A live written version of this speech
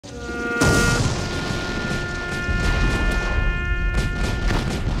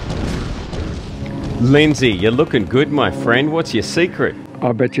Lindsay, you're looking good, my friend. What's your secret?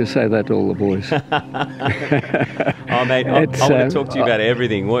 I bet you say that to all the boys. Oh, mate, I want to talk to you about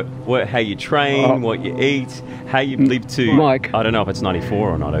everything. How you train, what you eat, how you live to... Mike, I don't know if it's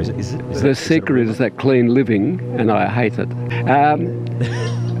 94 or not. The secret is that clean living, and I hate it.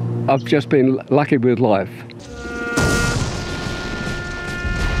 I've just been lucky with life.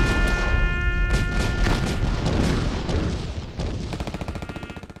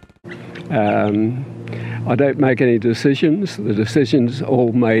 I don't make any decisions. The decisions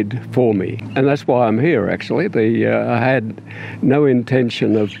all made for me, and that's why I'm here. Actually, I had no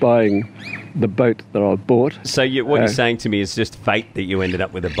intention of buying the boat that I bought. So what you're saying to me is just fate that you ended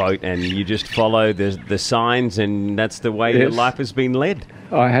up with a boat, and you just follow the signs, and that's the way your life has been led.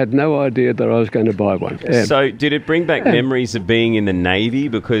 I had no idea that I was going to buy one. So did it bring back memories of being in the Navy?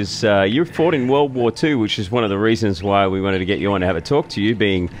 Because you fought in World War II, which is one of the reasons why we wanted to get you on to have a talk to you,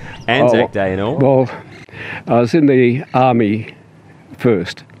 being Anzac Day and all. Well, I was in the Army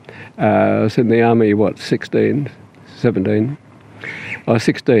first. I was in the Army, 16, 17? I was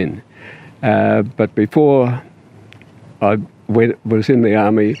 16. But before I was in the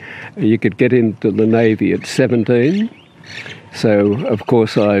Army, you could get into the Navy at 17. So, of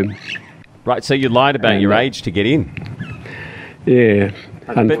course, Right, so you lied about your age to get in? Yeah,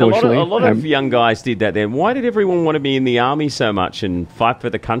 unfortunately. But a lot of young guys did that then. Why did everyone want to be in the Army so much and fight for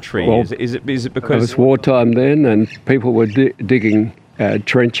the country? Well, is it because... It was wartime then, and people were digging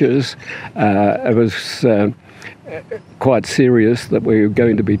trenches. It was quite serious that we were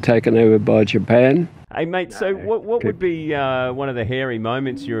going to be taken over by Japan. Hey, mate, so what would be one of the hairy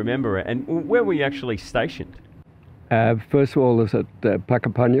moments you remember, and where were you actually stationed? First of all, it was at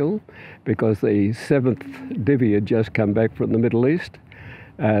Puckapunyal, because the 7th Divi had just come back from the Middle East.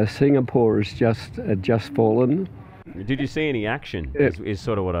 Singapore has just fallen. Did you see any action? Is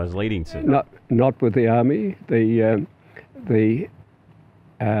sort of what I was leading to. Not with the Army. The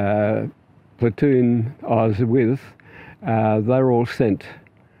platoon I was with, they were all sent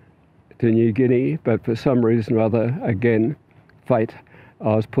to New Guinea, but for some reason or other, again, fate,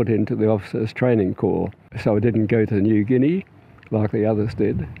 I was put into the Officers Training Corps. So I didn't go to New Guinea like the others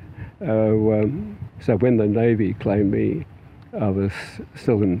did. So when the Navy claimed me, I was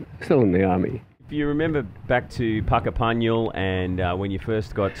still in the Army. If you remember back to Puckapunyal and when you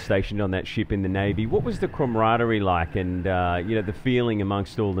first got stationed on that ship in the Navy, what was the camaraderie like, and the feeling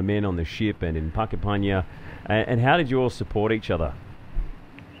amongst all the men on the ship and in Puckapunyal, and how did you all support each other?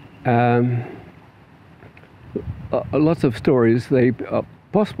 Lots of stories.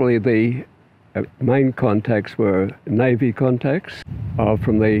 Possibly the main contacts were Navy contacts.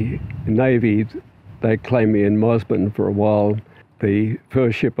 From the Navy, they claimed me in Mosman for a while. The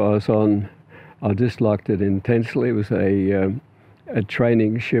first ship I was on, I disliked it intensely. It was a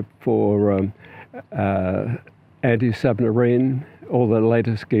training ship for anti-submarine, all the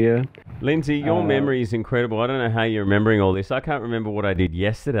latest gear. Lindsay, your memory is incredible. I don't know how you're remembering all this. I can't remember what I did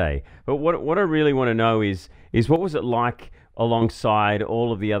yesterday. But what I really want to know is what was it like alongside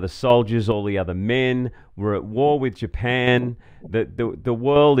all of the other soldiers, all the other men? We're at war with Japan. The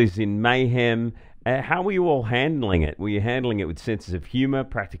world is in mayhem. How were you all handling it? Were you handling it with senses of humor,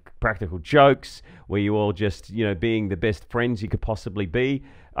 practical jokes? Were you all just, being the best friends you could possibly be?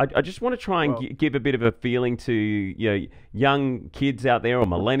 I just want to try and give a bit of a feeling to young kids out there or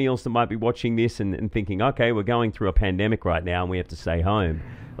millennials that might be watching this and thinking, okay, we're going through a pandemic right now and we have to stay home.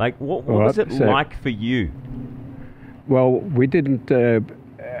 Like, what was it like for you? Well, we didn't.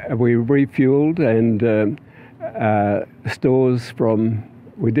 We refueled and stores from.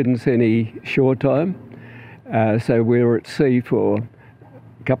 We didn't see any shore time, so we were at sea for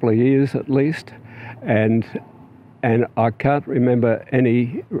a couple of years at least, and I can't remember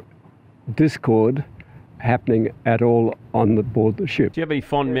any discord happening at all on board the ship. Do you have any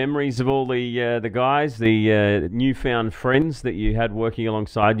fond memories of all the guys, the newfound friends that you had working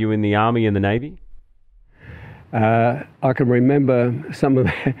alongside you in the Army and the Navy? I can remember some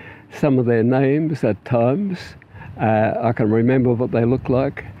of their names at times. I can remember what they looked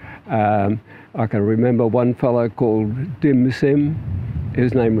like. I can remember one fellow called Dim Sim.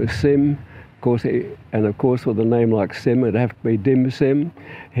 His name was Sim. Of course, with a name like Sim, it'd have to be Dim Sim.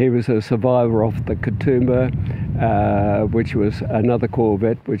 He was a survivor of the Katoomba, which was another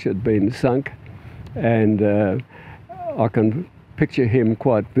corvette which had been sunk, and I can picture him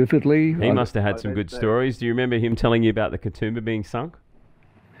quite vividly. He must have had some good stories. Do you remember him telling you about the Katoomba being sunk?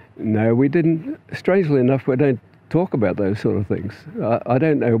 No, we didn't. Strangely enough, we don't talk about those sort of things. I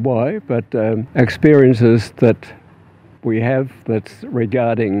don't know why, but experiences that we have that's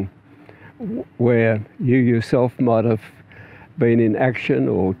regarding where you yourself might have been in action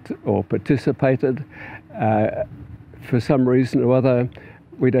or participated. For some reason or other,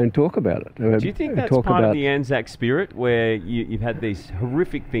 we don't talk about it. Do you think that's part of the Anzac spirit, where you've had these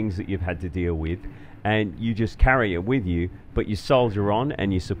horrific things that you've had to deal with, and you just carry it with you, but you soldier on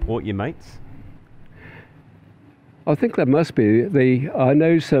and you support your mates? I think there must be. I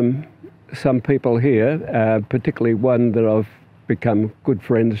know some people here, particularly one that I've become good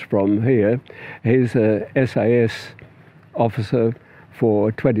friends from here. He's a SAS officer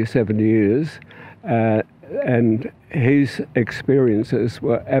for 27 years, and his experiences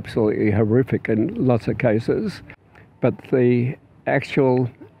were absolutely horrific in lots of cases. But the actual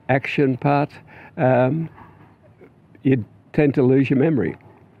action part, you tend to lose your memory,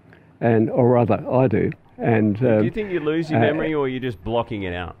 or rather, I do. And do you think you lose your memory, or you're just blocking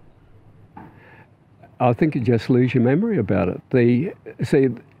it out? I think you just lose your memory about it. See,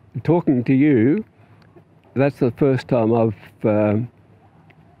 talking to you, that's the first time I've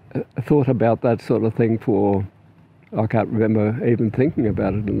thought about that sort of thing I can't remember even thinking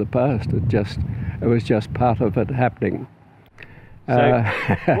about it in the past. It was just part of it happening. So,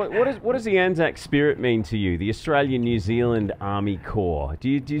 what does the Anzac spirit mean to you? The Australian New Zealand Army Corps. Do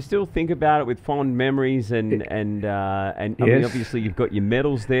you still think about it with fond memories? And Yes. I mean, obviously you've got your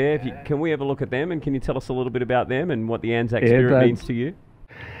medals there. Can we have a look at them? And can you tell us a little bit about them and what the Anzac spirit means to you?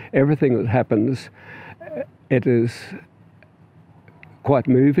 Everything that happens, it is quite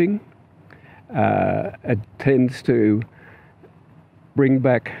moving. It tends to bring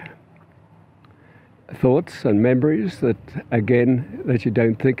back thoughts and memories that you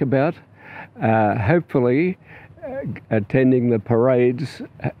don't think about. Hopefully, attending the parades,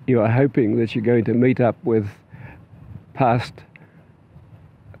 you are hoping that you're going to meet up with past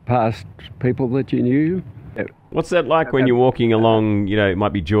people that you knew. What's that like when you're walking along, it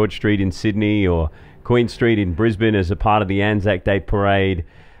might be George Street in Sydney or Queen Street in Brisbane as a part of the Anzac Day parade?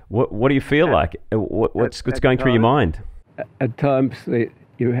 What do you feel like? What's going through your mind? At times,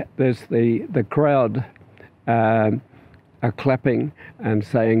 there's the crowd are clapping and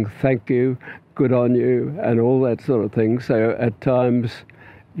saying thank you, good on you, and all that sort of thing. So at times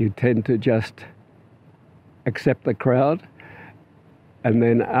you tend to just accept the crowd, and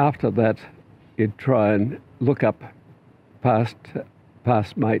then after that you try and look up past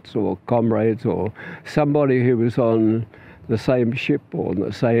mates or comrades or somebody who was on the same ship or in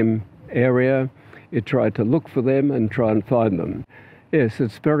the same area. You try to look for them and try and find them. Yes,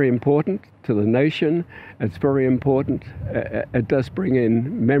 it's very important to the nation. It's very important. It does bring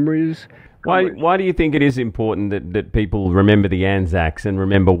in memories. Why do you think it is important that people remember the Anzacs and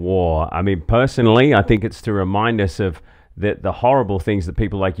remember war? I mean, personally, I think it's to remind us of the horrible things that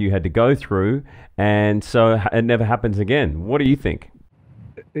people like you had to go through, and so it never happens again. What do you think?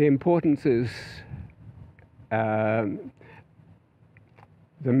 The importance is the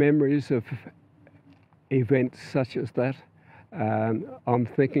memories of events such as that. I'm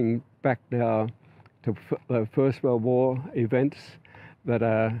thinking back now to the First World War events that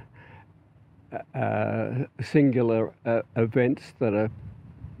are singular events that have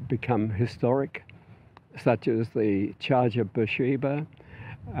become historic, such as the Charge of Beersheba,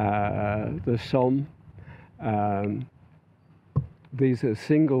 the Somme. These are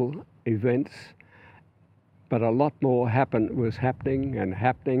single events, but a lot more was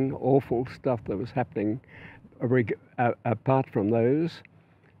happening, awful stuff that was happening apart from those.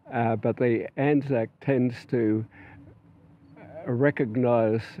 But the Anzac tends to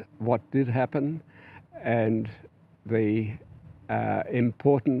recognise what did happen and the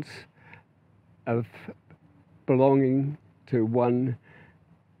importance of belonging to one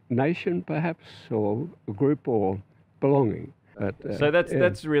nation, perhaps, or a group, or belonging. So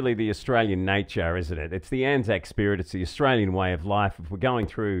that's really the Australian nature, isn't it? It's the Anzac spirit. It's the Australian way of life. If we're going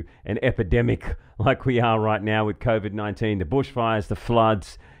through an epidemic like we are right now with COVID-19, the bushfires, the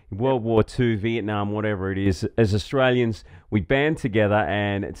floods, World War II, Vietnam, whatever it is, as Australians, we band together,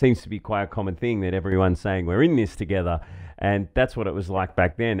 and it seems to be quite a common thing that everyone's saying we're in this together. And that's what it was like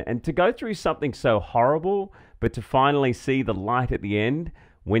back then. And to go through something so horrible, but to finally see the light at the end,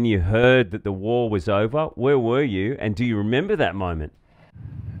 when you heard that the war was over, where were you, and do you remember that moment?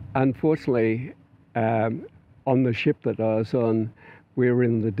 Unfortunately, on the ship that I was on, we were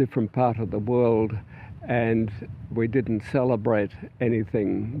in the different part of the world, and we didn't celebrate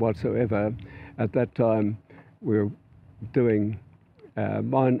anything whatsoever. At that time, we were doing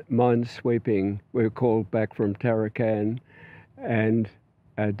mine sweeping. We were called back from Tarakan, and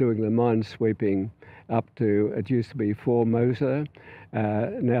doing the mine sweeping up to, it used to be Formosa,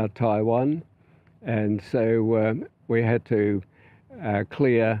 now Taiwan. And so we had to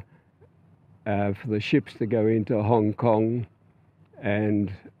clear for the ships to go into Hong Kong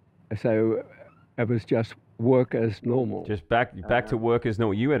and so it was just work as normal. Just back to work as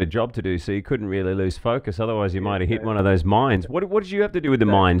normal. You had a job to do, so you couldn't really lose focus. Otherwise, you might have hit one of those mines. What did you have to do with the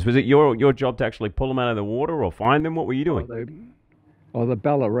mines? Was it your job to actually pull them out of the water or find them? What were you doing? The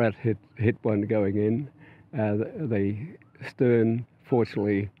Ballarat hit one going in. The stern,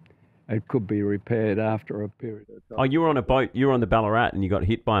 fortunately, it could be repaired after a period of time. Oh, you were on a boat. You were on the Ballarat, and you got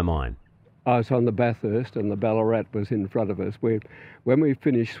hit by a mine. I was on the Bathurst, and the Ballarat was in front of us. When we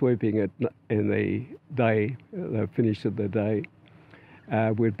finished sweeping it in the day, the finish of the day,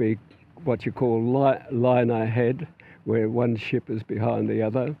 we'd be what you call line ahead, where one ship is behind the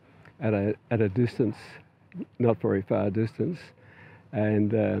other at a distance, not very far distance, and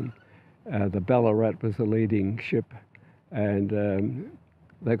the Ballarat was the leading ship, and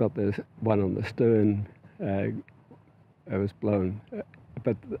they got the one on the stern. It was blown.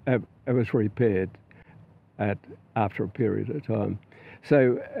 But it was repaired after a period of time.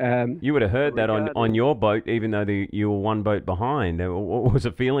 So you would have heard that on your boat, even though you were one boat behind. What was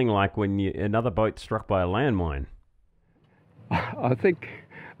it feeling like when another boat struck by a landmine? I think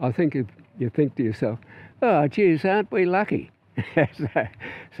if you think to yourself, "Oh, geez, aren't we lucky?"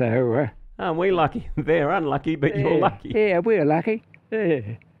 Aren't we lucky? They're unlucky, but you're lucky. Yeah, we're lucky. Yeah,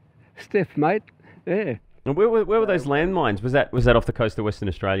 stiff, mate. Yeah. And where were those landmines? Was that off the coast of Western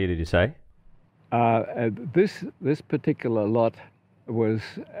Australia, did you say? This particular lot was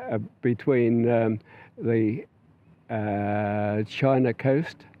between the China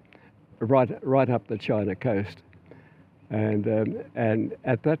coast, right up the China coast, and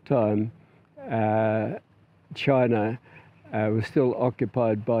at that time, China was still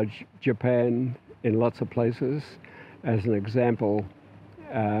occupied by Japan in lots of places. As an example,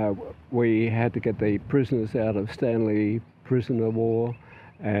 we had to get the prisoners out of Stanley prisoner of war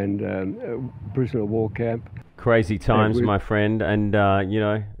and prisoner of war camp. Crazy times, my friend, and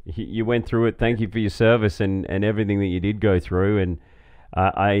you went through it. Thank you for your service and everything that you did go through. And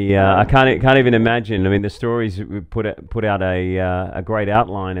I can't even imagine. I mean, the stories put out a great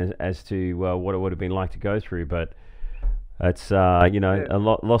outline as to what it would have been like to go through, but. It's a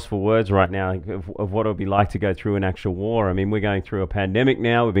lot lost for words right now of what it would be like to go through an actual war. I mean, we're going through a pandemic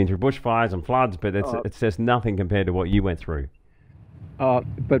now. We've been through bushfires and floods, but it's just nothing compared to what you went through.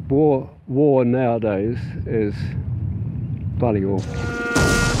 But war nowadays is bloody awful.